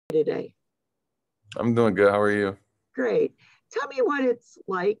today? I'm doing good. How are you? Great. Tell me what it's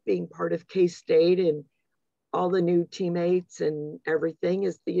like being part of K-State and all the new teammates and everything.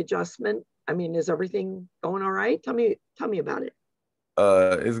 Is the adjustment? I mean, is everything going all right? Tell me about it.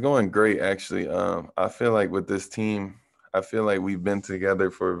 It's going great actually. I feel like with this team, I feel like we've been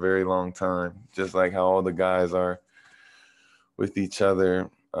together for a very long time, just like how all the guys are with each other.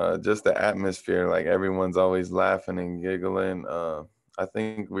 Just the atmosphere, like everyone's always laughing and giggling. I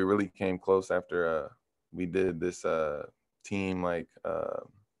think we really came close after we did this team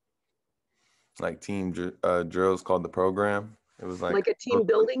drills called the program. It was like Like a team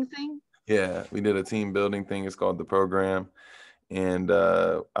building thing? yeah, we did a team building thing. It's called the program. And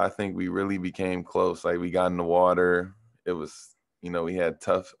I think we really became close. Like we got in the water. It was, we had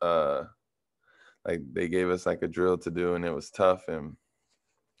tough. Like they gave us like a drill to do, and it was tough. And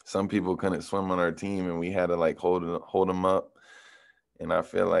some people couldn't swim on our team, and we had to like hold them up. And I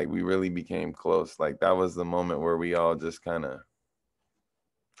feel like we really became close. Like that was the moment where we all just kind of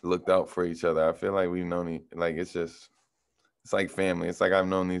looked out for each other. I feel like we've known like it's like family. It's like I've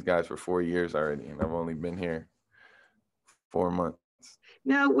known these guys for 4 years already, and I've only been here 4 months.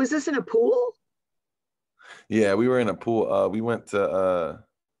 Now, was this in a pool? Yeah, we were in a pool. We went up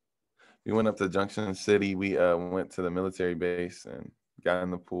to Junction City. We went to the military base and got in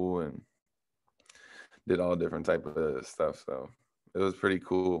the pool and did all different type of stuff. So it was pretty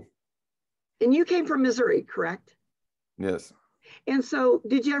cool. And you came from Missouri, correct? Yes. And so,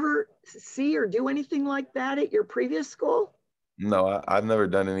 did you ever see or do anything like that at your previous school? No, I've never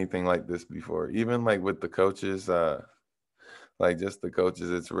done anything like this before. Even like with the coaches, like just the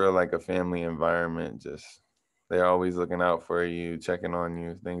coaches, it's real like a family environment. Just they're always looking out for you, checking on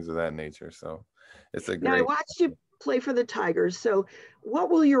you, things of that nature. So it's a Now, I great. watched you play for the Tigers. So, what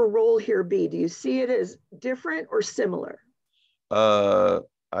will your role here be? Do you see it as different or similar? Uh,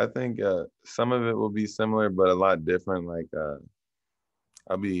 I think some of it will be similar, but a lot different. Like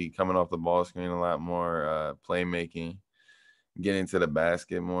I'll be coming off the ball screen a lot more, playmaking, getting to the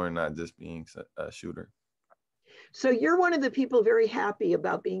basket more, not just being a shooter. So, you're one of the people very happy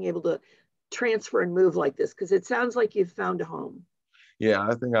about being able to transfer and move like this because it sounds like you've found a home. Yeah,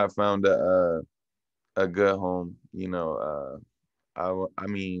 I think I found a good home. I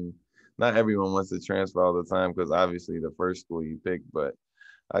mean, not everyone wants to transfer all the time because obviously the first school you pick, but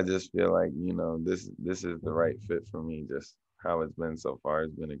I just feel like this is the right fit for me. Just how it's been so far,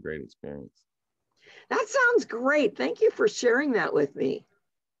 it's been a great experience. That sounds great. Thank you for sharing that with me.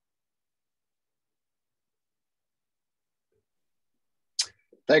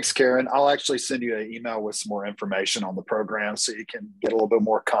 Thanks, Karen. I'll actually send you an email with some more information on the program so you can get a little bit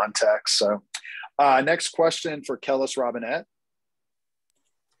more context. So next question for Kellis Robinette.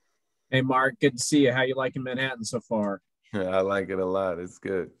 Hey, Mark, good to see you. How you liking Manhattan so far? Yeah, I like it a lot. It's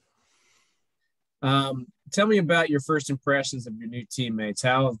good. Tell me about your first impressions of your new teammates.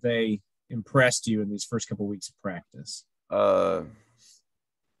 How have they impressed you in these first couple of weeks of practice?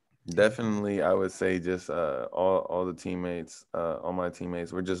 Definitely, I would say just all the teammates, all my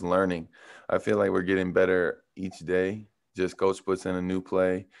teammates, we're just learning. I feel like we're getting better each day. Just coach puts in a new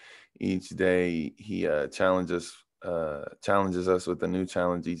play each day. He challenges us with a new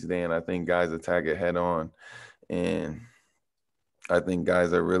challenge each day, and I think guys attack it head on. And I think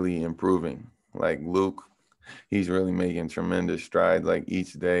guys are really improving. Like Luke, he's really making tremendous strides. Like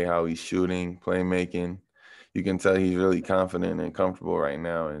each day, how he's shooting, playmaking. You can tell he's really confident and comfortable right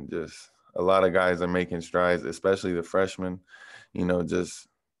now. And just a lot of guys are making strides, especially the freshmen. Just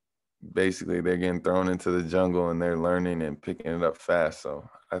basically they're getting thrown into the jungle and they're learning and picking it up fast. So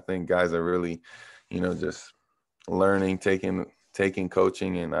I think guys are really, just learning, taking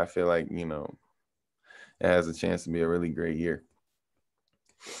coaching, and I feel like, it has a chance to be a really great year.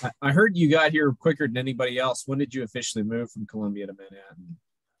 I heard you got here quicker than anybody else. When did you officially move from Columbia to Manhattan?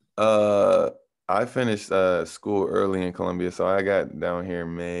 I finished school early in Columbia, so I got down here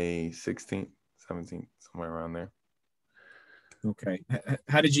May 16th, 17th, somewhere around there. Okay.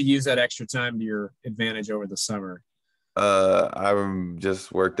 How did you use that extra time to your advantage over the summer? I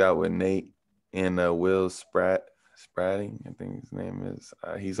just worked out with Nate and Will Spratting, I think his name is.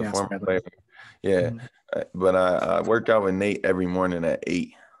 He's a former player. Yeah, but I worked out with Nate every morning at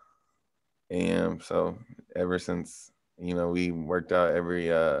 8 a.m. So ever since, we worked out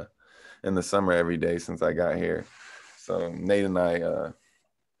in the summer every day since I got here. So Nate and I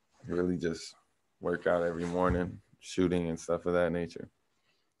really just work out every morning, shooting and stuff of that nature.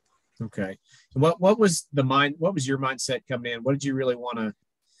 Okay. What was what was your mindset coming in? What did you really want to,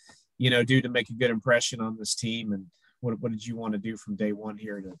 do to make a good impression on this team? And what did you want to do from day one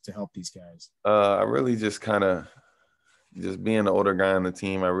here to help these guys? I really just kind of just being the older guy on the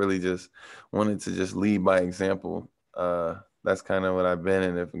team, I really just wanted to just lead by example. That's kind of what I've been.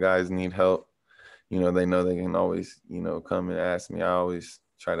 And if guys need help, they know they can always, come and ask me. I always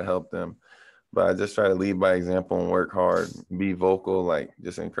try to help them. But I just try to lead by example and work hard, be vocal, like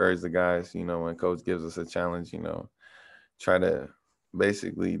just encourage the guys, when coach gives us a challenge, try to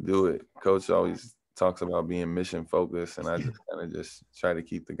basically do it. Coach always talks about being mission focused, and I just kind of just try to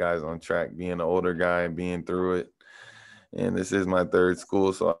keep the guys on track, being an older guy and being through it. And this is my third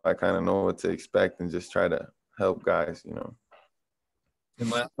school, so I kind of know what to expect and just try to help guys,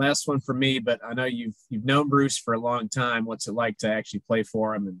 And last one for me, but I know you've known Bruce for a long time. What's it like to actually play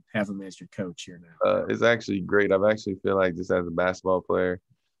for him and have him as your coach here now? It's actually great. I've actually feel like just as a basketball player,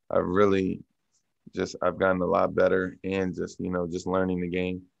 I've really I've gotten a lot better and just learning the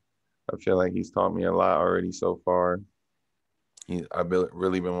game. I feel like he's taught me a lot already so far. I've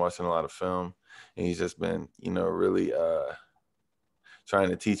really been watching a lot of film, and he's just been, really trying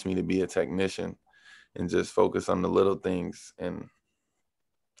to teach me to be a technician and just focus on the little things. And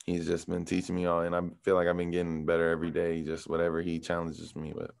he's just been teaching me all, and I feel like I've been getting better every day, just whatever he challenges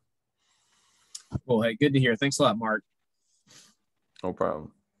me with. Well, hey, good to hear. Thanks a lot, Mark. No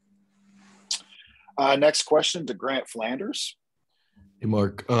problem. Next question to Grant Flanders. Hey,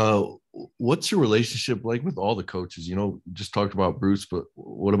 Mark, what's your relationship like with all the coaches? Just talked about Bruce, but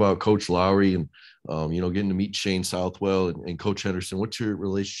what about Coach Lowry and, getting to meet Shane Southwell and Coach Henderson? What's your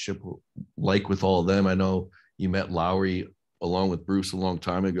relationship like with all of them? I know you met Lowry along with Bruce a long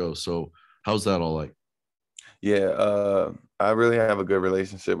time ago. So how's that all like? Yeah, I really have a good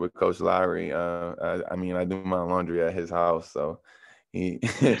relationship with Coach Lowry. I do my laundry at his house, so he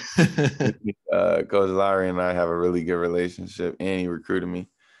Coach Lowry and I have a really good relationship, and he recruited me,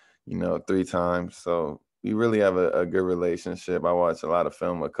 3 times. So we really have a good relationship. I watch a lot of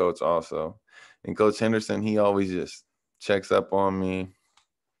film with Coach also. And Coach Henderson, he always just checks up on me.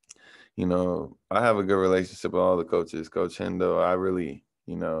 I have a good relationship with all the coaches. Coach Hendo, I really,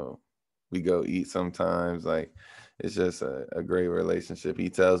 we go eat sometimes. Like, it's just a great relationship. He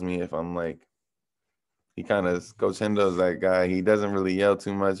tells me if I'm like, Coach Hendo's that guy. He doesn't really yell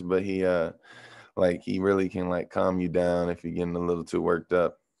too much, but he really can calm you down if you're getting a little too worked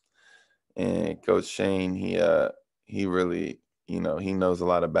up. And Coach Shane, he really, he knows a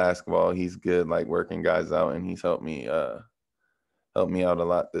lot of basketball. He's good working guys out, and he's helped me out a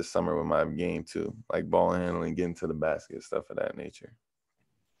lot this summer with my game too, like ball handling, getting to the basket, stuff of that nature.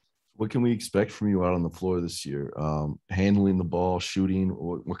 What can we expect from you out on the floor this year? Handling the ball, shooting,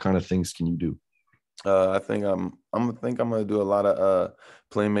 what kind of things can you do? I think I'm gonna do a lot of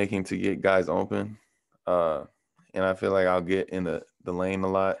playmaking to get guys open, and I feel like I'll get in the lane a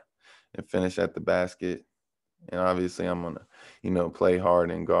lot and finish at the basket. And obviously, I'm gonna play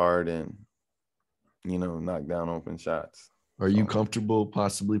hard and guard and knock down open shots. Are you comfortable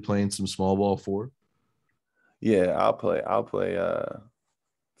possibly playing some small ball forward? Yeah, I'll play.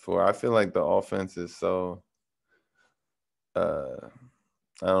 For I feel like the offense is so.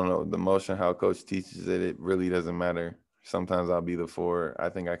 I don't know, the motion, how coach teaches it, it really doesn't matter. Sometimes I'll be the 4. I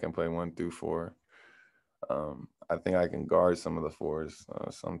think I can play 1 through 4. I think I can guard some of the 4s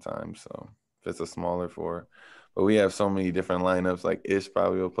sometimes. So if it's a smaller 4, but we have so many different lineups. Like Ish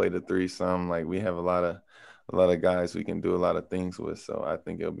probably will play the 3 some. Like we have a lot of guys we can do a lot of things with. So I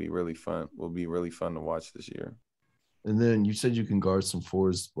think it'll be really fun. Will be really fun to watch this year. And then you said you can guard some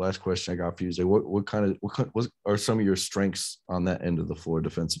 4s. Last question I got for you is what are some of your strengths on that end of the floor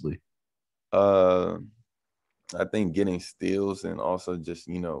defensively? I think getting steals and also just,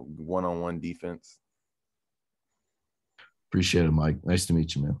 one-on-one defense. Appreciate it, Mike. Nice to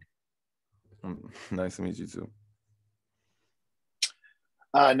meet you, man. Nice to meet you too.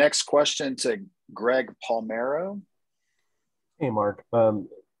 Next question to Greg Palmero. Hey, Mark. I'm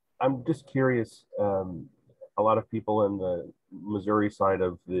just curious. A lot of people in the Missouri side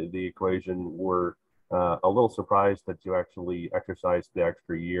of the equation were a little surprised that you actually exercised the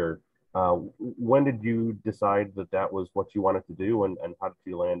extra year. When did you decide that was what you wanted to do, and how did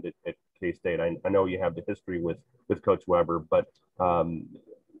you land at K-State? I know you have the history with Coach Weber, but how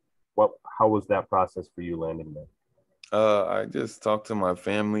was that process for you landing there? I just talked to my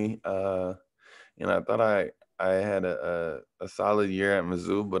family, and I thought I had a solid year at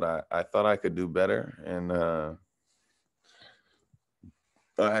Mizzou, but I thought I could do better. And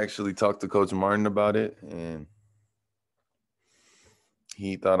I actually talked to Coach Martin about it, and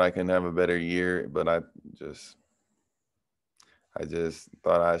he thought I could have a better year, but I just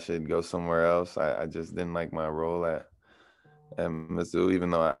thought I should go somewhere else. I just didn't like my role at Mizzou,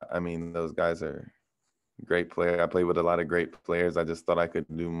 even though, those guys are great players. I played with a lot of great players. I just thought I could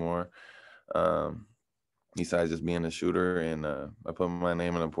do more. besides just being a shooter. And I put my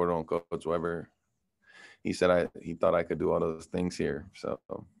name in the portal on Coach Weber. He said he thought I could do all those things here. So,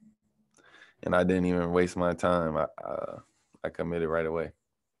 and I didn't even waste my time. I committed right away.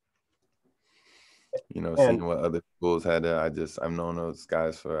 You know, seeing what other schools had, I've known those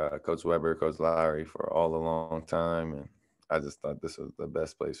guys for Coach Weber, Coach Lowry for all a long time, and I just thought this was the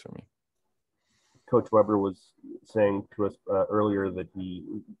best place for me. Coach Weber was saying to us earlier that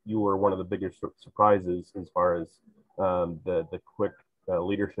you were one of the biggest surprises as far as the quick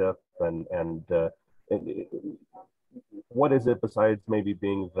leadership and what is it besides maybe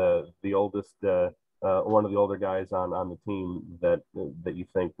being the oldest one of the older guys on the team that you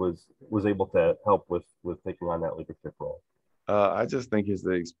think was able to help with taking on that leadership role? I just think it's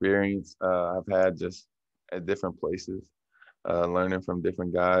the experience I've had just at different places, learning from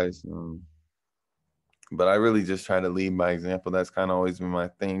different guys. But I really just try to lead by example. That's kind of always been my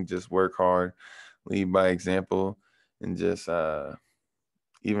thing. Just work hard, lead by example, and just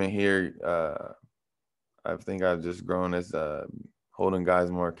even here, I think I've just grown as holding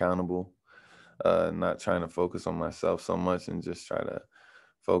guys more accountable, not trying to focus on myself so much and just try to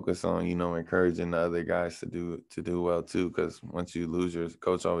focus on, you know, encouraging the other guys to do well too. Because once you lose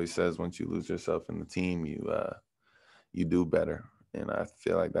coach always says, once you lose yourself in the team, you do better. And I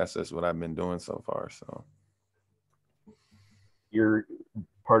feel like that's just what I've been doing so far. So you're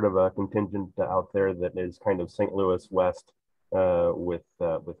part of a contingent out there that is kind of St. Louis West with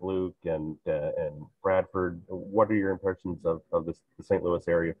Luke and Bradford. What are your impressions of the St. Louis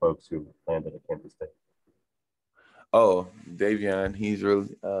area folks who landed at Kansas State? Oh, Davion, he's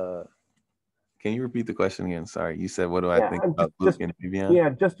really can you repeat the question again? Sorry, you said, what do I think about Luke and Davion? Yeah,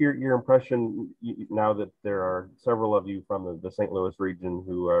 just your impression now that there are several of you from the St. Louis region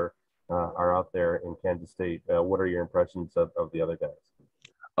who are out there in Kansas State. What are your impressions of the other guys?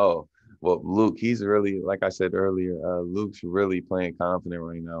 Oh, well, Luke, he's really, like I said earlier, Luke's really playing confident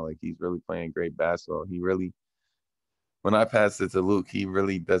right now. Like, he's really playing great basketball. When I pass it to Luke, he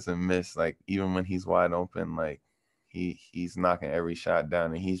really doesn't miss. Like, even when he's wide open, like, he's knocking every shot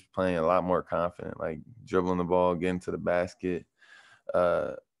down, and he's playing a lot more confident, like dribbling the ball, getting to the basket,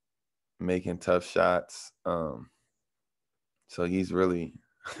 making tough shots. So he's really,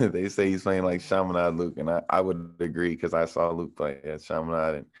 they say he's playing like Chaminade Luke, and I would agree because I saw Luke play at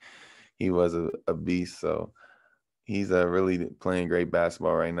Chaminade, and he was a beast. So he's really playing great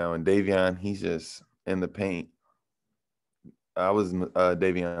basketball right now. And Davion, he's just in the paint. I was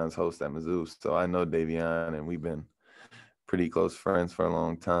Davion's host at Mizzou, so I know Davion, and we've been pretty close friends for a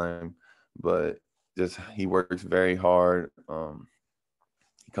long time, but just he works very hard.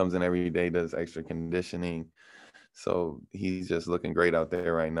 He comes in every day, does extra conditioning. So he's just looking great out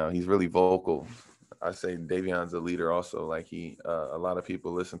there right now. He's really vocal. I say Davion's a leader also. Like a lot of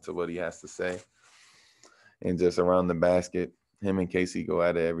people listen to what he has to say. And just around the basket, him and Casey go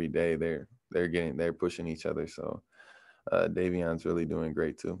at it every day. They're pushing each other. So Davion's really doing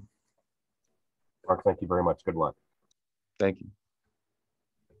great too. Mark, thank you very much. Good luck. Thank you.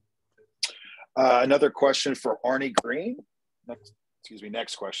 Another question for Arnie Green.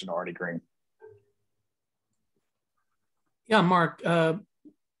 Next question to Arnie Green. Yeah, Mark,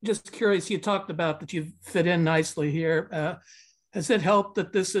 just curious, you talked about that you've fit in nicely here. Has it helped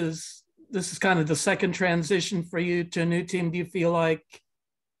that this is kind of the second transition for you to a new team? Do you feel like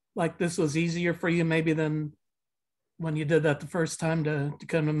this was easier for you maybe than when you did that the first time to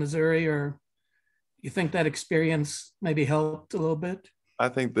come to Missouri, or you think that experience maybe helped a little bit? I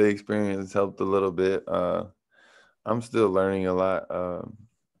think the experience helped a little bit. I'm still learning a lot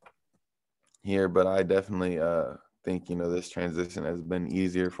here, but I definitely think, this transition has been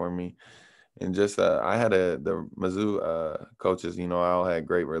easier for me. And just I had the Mizzou coaches, I all had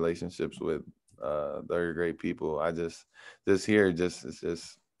great relationships with. They're great people. I just here, it just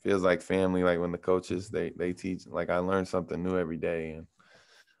feels like family. Like when the coaches, they teach, like I learn something new every day. And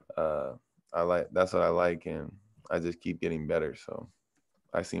that's what I like, and I just keep getting better. So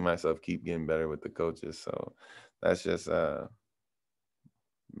I see myself keep getting better with the coaches. So that's just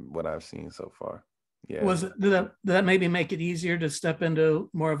what I've seen so far. Yeah. Did that maybe make it easier to step into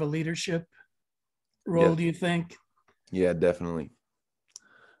more of a leadership role? Yes. Do you think? Yeah, definitely.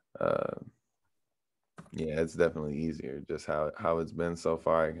 Yeah, it's definitely easier. Just how it's been so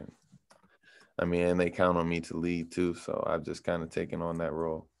far. And they count on me to lead too. So I've just kind of taken on that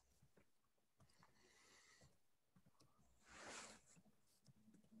role.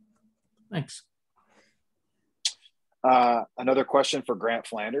 Thanks. Another question for Grant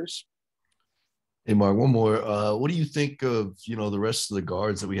Flanders. Hey, Mark, one more. What do you think of, the rest of the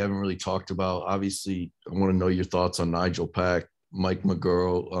guards that we haven't really talked about? Obviously, I want to know your thoughts on Nigel Pack, Mike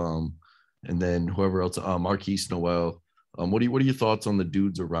McGurl. and then whoever else, Marquise Noel. What are your thoughts on the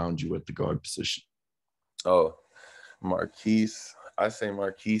dudes around you at the guard position? Oh, Marquise. I say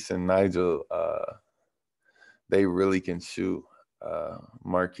Marquise and Nigel, they really can shoot.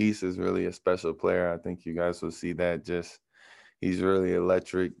 Marquise is really a special player. I think you guys will see that. Just he's really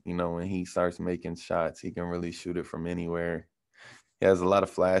electric. You know, when he starts making shots, he can really shoot it from anywhere. He has a lot of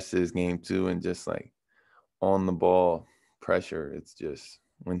flash to his game too, and just like on the ball pressure. It's just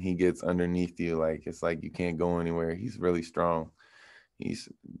when he gets underneath you, like it's like you can't go anywhere. He's really strong. He's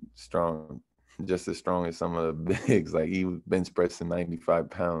strong, just as strong as some of the bigs. Like he bench pressing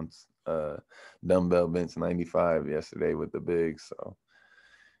 95 pounds, dumbbell bench 95 yesterday with the bigs. So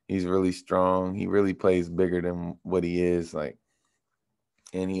he's really strong. He really plays bigger than what he is. Like,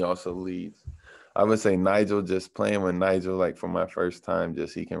 and he also leads. I would say Nigel, just playing with Nigel, like for my first time,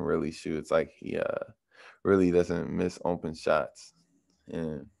 just he can really shoot. It's like he really doesn't miss open shots.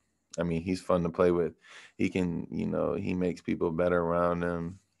 And I mean, he's fun to play with. He can, you know, he makes people better around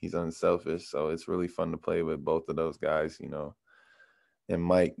him. He's unselfish. So it's really fun to play with both of those guys, you know. And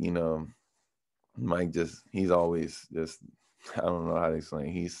Mike, you know, Mike just, he's always just, I don't know how to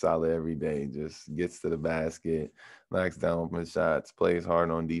explain. He's solid every day, just gets to the basket, knocks down open shots, plays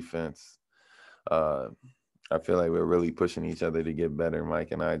hard on defense. I feel like we're really pushing each other to get better.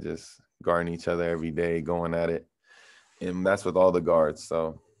 Mike and I just guarding each other every day, going at it. And that's with all the guards.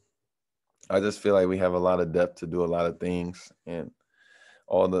 So I just feel like we have a lot of depth to do a lot of things. And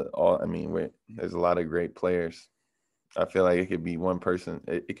there's a lot of great players. I feel like it could be one person.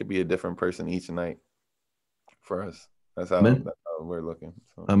 It could be a different person each night for us. That's how we're looking.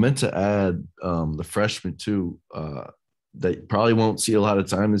 So. I meant to add the freshman too. That probably won't see a lot of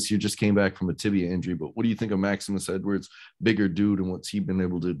time this year. Just came back from a tibia injury. But what do you think of Maximus Edwards, bigger dude, and what's he been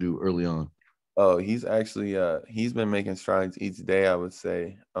able to do early on? Oh, he's actually he's been making strides each day, I would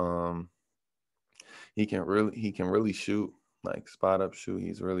say. He can really shoot, like spot up shoot.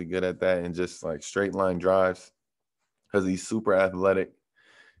 He's really good at that, and just like straight line drives because he's super athletic.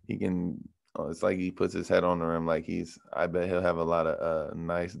 He can it's like he puts his head on the rim. Like I bet he'll have a lot of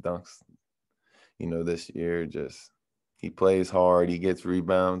nice dunks, you know, this year. Just he plays hard, he gets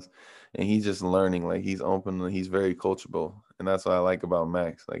rebounds, and he's just learning. Like he's open, he's very coachable. And that's what I like about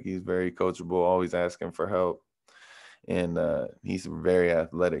Max. Like he's very coachable, always asking for help. And he's very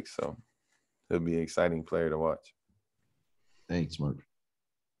athletic. So he'll be an exciting player to watch. Thanks, Mark.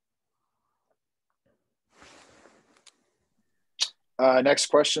 Next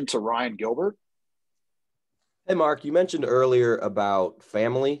question to Ryan Gilbert. Hey, Mark, you mentioned earlier about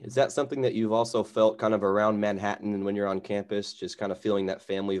family. Is that something that you've also felt kind of around Manhattan and when you're on campus, just kind of feeling that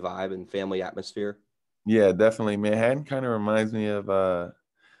family vibe and family atmosphere? Yeah, definitely. Manhattan kind of reminds me of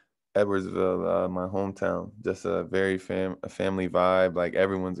Edwardsville, my hometown. Just a very family vibe. Like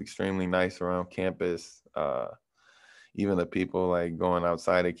everyone's extremely nice around campus. Even the people like going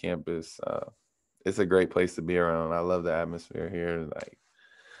outside of campus. It's a great place to be around. I love the atmosphere here. Like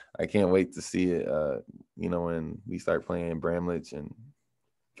I can't wait to see it. You know, when we start playing Bramlage and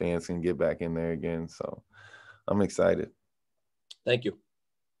fans can get back in there again. So I'm excited. Thank you.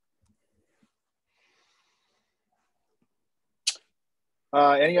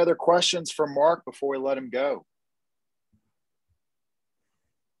 Any other questions for Mark before we let him go?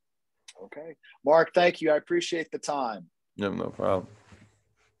 Okay. Mark, thank you. I appreciate the time. No problem.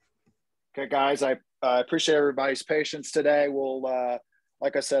 Okay, guys, I appreciate everybody's patience today. We'll,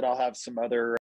 like I said, I'll have some other